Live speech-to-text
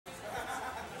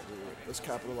Let's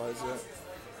capitalize that.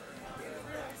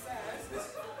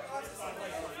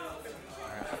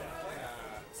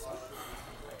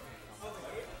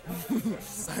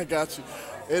 I got you.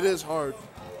 It is hard,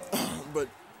 but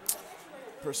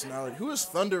personality. Who is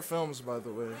Thunder Films, by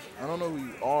the way? I don't know who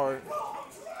you are.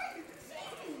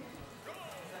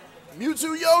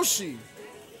 Mewtwo Yoshi.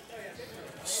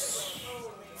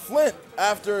 Flint,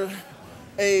 after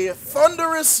a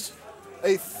thunderous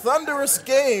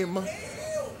game,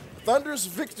 thunderous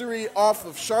victory off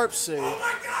of Sharp Save.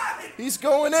 He's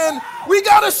going in. We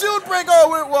got a shield break.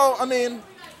 Oh, well, I mean,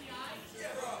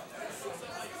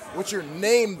 what's your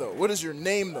name though? What is your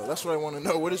name though? That's what I want to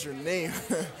know. What is your name?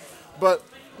 But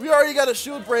we already got a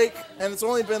shield break, and it's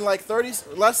only been like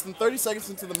less than 30 seconds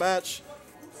into the match.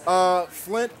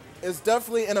 Flint is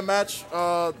definitely in a match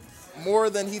more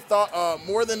than he thought,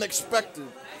 more than expected.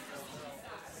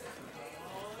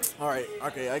 All right,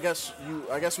 okay. I guess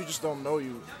we just don't know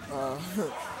you.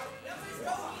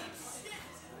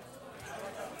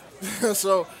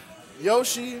 So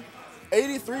Yoshi,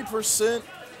 83%,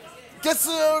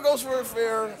 goes for a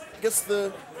fair, gets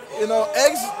the,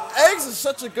 eggs is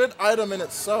such a good item in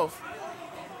itself.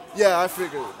 Yeah, I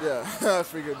figured. Yeah, I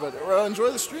figured. But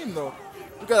enjoy the stream though.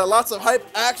 We got lots of hype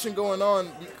action going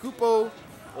on. Kupo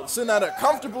sitting at a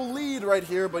comfortable lead right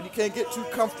here, but you can't get too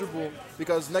comfortable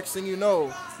because next thing you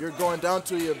know, you're going down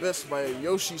to the abyss by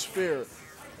Yoshi's Fair.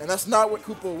 And that's not what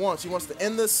Kupo wants. He wants to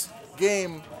end this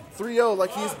game 3-0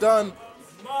 like he's done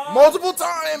multiple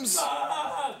times.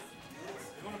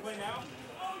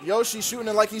 Yoshi shooting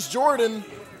it like he's Jordan.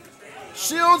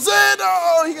 Shields in.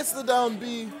 Oh, he gets the down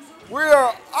B.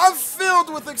 I'm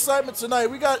filled with excitement tonight.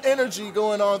 We got energy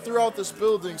going on throughout this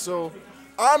building, so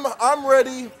I'm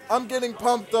ready. I'm getting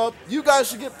pumped up. You guys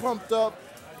should get pumped up.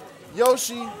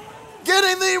 Yoshi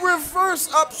getting the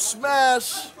reverse up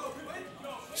smash.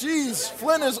 Jeez,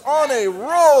 Flynn is on a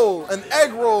roll, an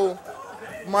egg roll,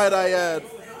 might I add.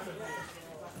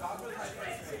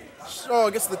 Oh,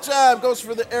 gets the jab, goes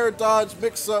for the air dodge,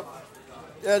 mix up,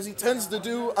 as he tends to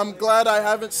do. I'm glad I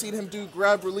haven't seen him do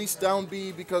grab, release, down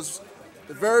B because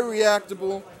they're very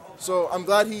reactable. So I'm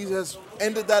glad he has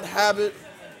ended that habit.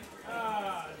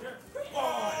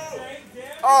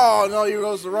 Oh, no, he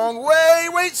goes the wrong way. He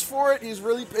waits for it. He's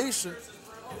really patient.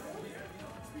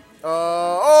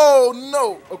 Oh,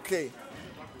 no. Okay.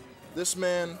 This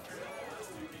man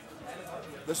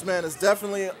is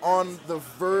definitely on the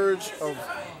verge of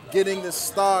getting this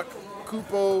stock.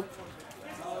 Kupo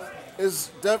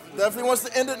is definitely wants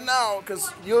to end it now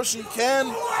because Yoshi can.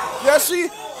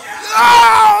 Yoshi.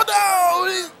 Oh, no.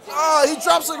 He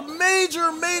drops a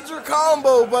major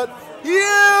combo, but he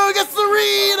gets the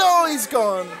read. Oh, he's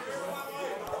gone.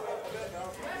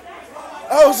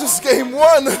 That was just game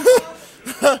one.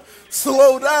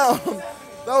 Slow down.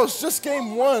 That was just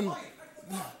game one.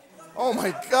 Oh,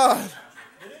 my God.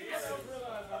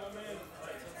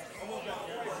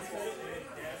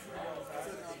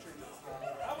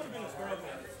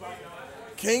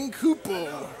 King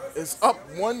Kupo is up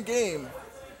one game.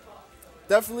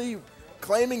 Definitely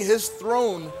claiming his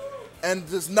throne and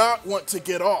does not want to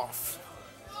get off.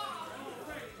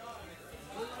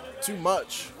 Too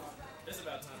much.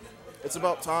 It's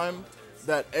about time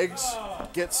that Eggs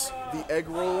gets the egg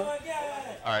roll. All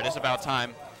right, it's about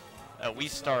time we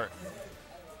start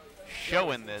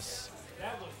showing this.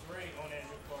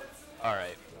 All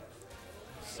right.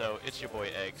 So it's your boy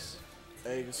Eggs.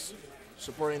 Eggs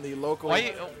supporting the local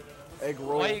egg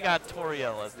roll. Why you got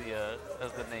Toriel as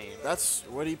the name? That's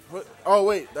what he put. Oh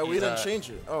wait, we didn't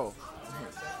change it. Oh,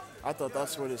 I thought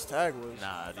that's what his tag was.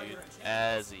 Nah, dude.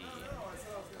 Azzy.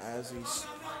 Azzy's.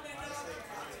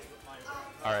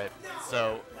 All right,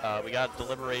 so we got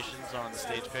deliberations on the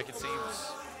stage pick, it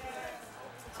seems.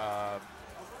 I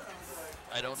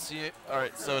don't see it. All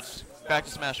right, so it's back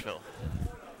to Smashville.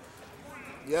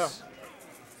 Yeah.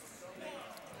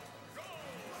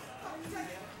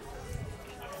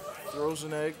 Throws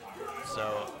an egg.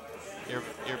 So your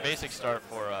basic start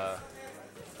for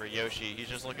Yoshi, he's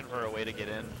just looking for a way to get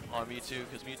in on Mewtwo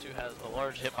because Mewtwo has a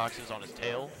large hitboxes on his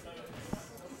tail.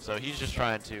 So he's just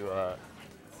trying to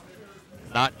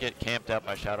not get camped out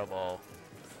by Shadow Ball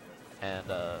and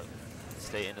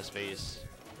stay into space.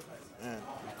 Man,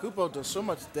 Kupo does so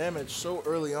much damage so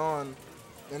early on,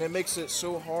 and it makes it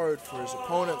so hard for his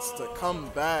opponents to come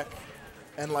back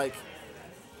and rack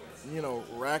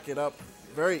it up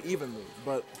very evenly.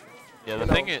 But yeah, the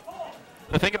thing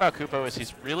about Kupo is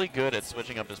he's really good at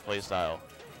switching up his playstyle,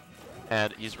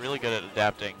 and he's really good at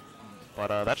adapting.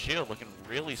 But that shield looking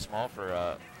really small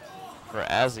for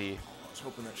Azzy.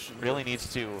 Hoping that shield really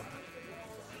needs to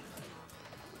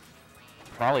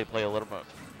probably play a little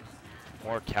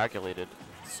more calculated.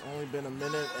 It's only been a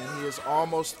minute, and he is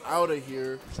almost out of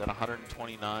here. He's at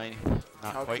 129. Not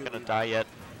quite Calculated. going to die yet.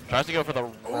 Tries to go for the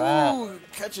raw. Ooh,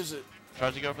 catches it.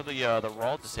 Tries to go for the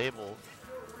raw disable.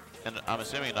 And I'm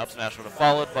assuming an up smash would have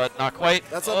followed, but not quite.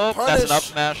 That's a punish. That's an up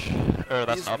smash. Or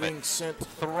that's He's an up being sent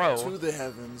throw. to the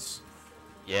heavens.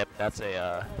 Yep, that's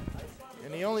a...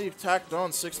 And he only tacked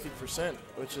on 60%,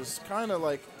 which is kind of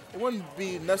like, it wouldn't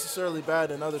be necessarily bad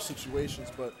in other situations,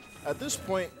 but at this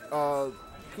point,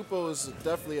 Kupo is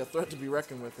definitely a threat to be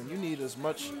reckoned with, and you need as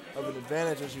much of an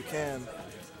advantage as you can.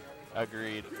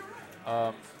 Agreed.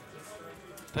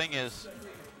 Thing is,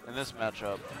 in this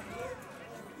matchup,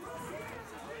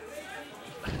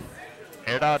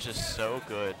 air dodge is so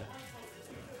good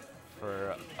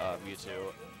for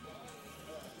Mewtwo,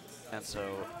 and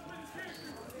so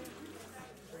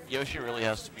Yoshi really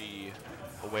has to be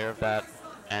aware of that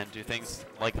and do things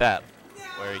like that,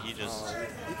 where he just...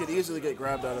 He could easily get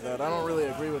grabbed out of that. I don't really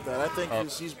agree with that. I think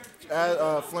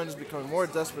Flynn is becoming more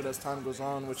desperate as time goes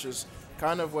on, which is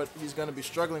kind of what he's going to be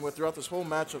struggling with throughout this whole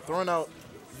matchup, throwing out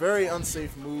very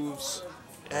unsafe moves,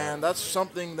 and that's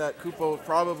something that Kupo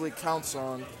probably counts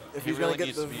on if he's really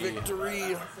going to get the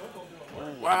victory.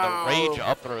 Wow. The rage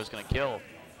up throw is going to kill,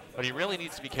 but he really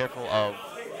needs to be careful of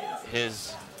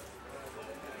his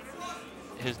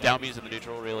down B's in the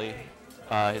neutral, really.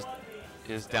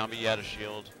 His down B out of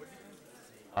shield.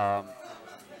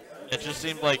 It just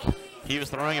seemed like he was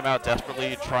throwing him out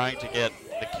desperately, trying to get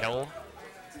the kill.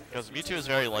 Because Mewtwo is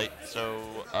very light, so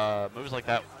moves like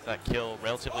that kill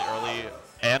relatively early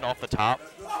and off the top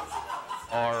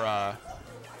are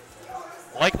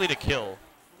likely to kill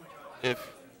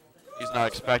if he's not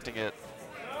expecting it.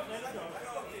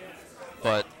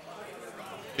 But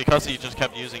because he just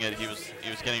kept using it, he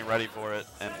was getting ready for it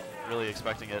and really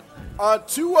expecting it.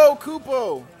 2-0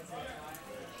 Kupo.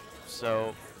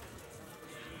 So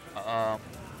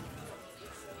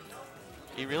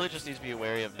he really just needs to be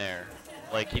wary of Nair.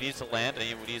 Like, he needs to land and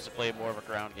he needs to play more of a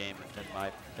ground game.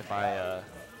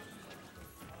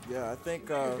 Yeah, I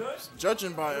think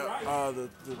judging by the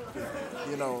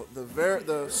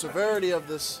severity of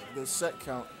this set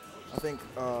count, I think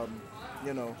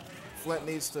Flint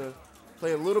needs to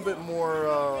play a little bit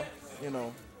more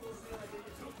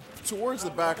towards the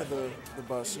back of the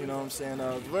bus. You know what I'm saying?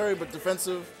 Very but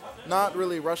defensive, not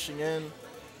really rushing in,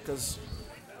 because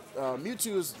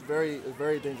Mewtwo is a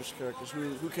very dangerous character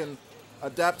who can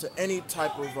adapt to any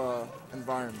type of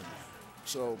environment.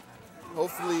 So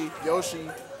hopefully Yoshi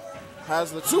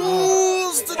has the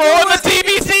tools to do it. The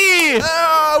DBZ!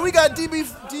 Ah, we got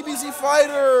DBZ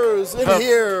fighters in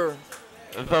here.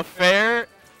 The fair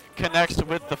connects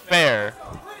with the fair,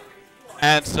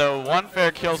 and so one fair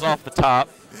kills off the top,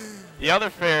 the other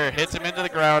fair hits him into the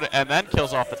ground and then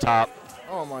kills off the top.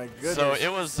 Oh my goodness! So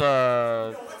it was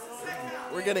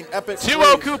we're getting epic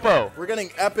 2-0 Kupo. We're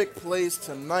getting epic plays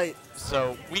tonight.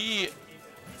 So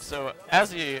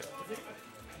Azzy,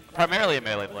 primarily a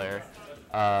melee player,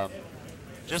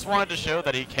 just wanted to show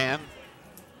that he can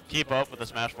keep up with the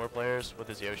Smash 4 players with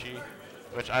his Yoshi,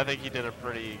 which I think he did a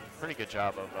pretty good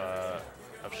job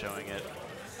of showing it.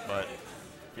 But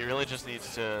he really just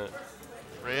needs to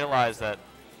realize that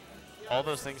all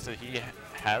those things that he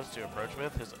has to approach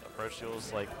with, his approach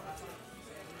tools like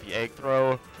the egg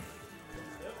throw,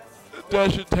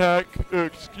 dash attack,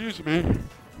 excuse me.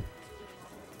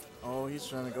 Oh, he's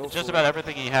trying to go Just for about it.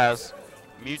 everything he has,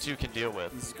 Mewtwo can deal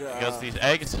with. Because these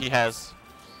eggs he has,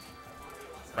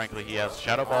 frankly, he has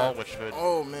Shadow Ball, which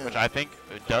I think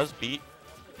does beat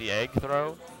the egg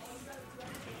throw.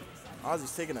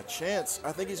 Ozzy's taking a chance.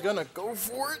 I think he's gonna go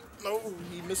for it. No,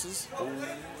 he misses.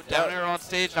 Down air on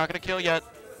stage, not gonna kill yet.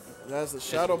 That's the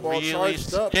Shadow Ball really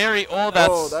charged up. Scary. Oh,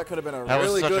 that could have been a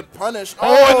really good punish.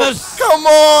 Oh, come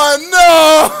on!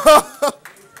 No!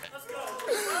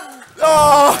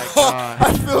 Oh,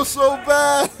 I feel so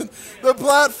bad. The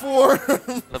platform.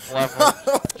 The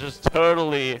platform just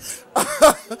totally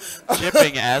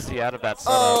chipping Azzy out of that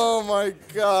setup. Oh my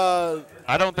God.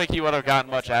 I don't think he would have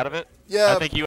gotten much out of it. Yeah. I think he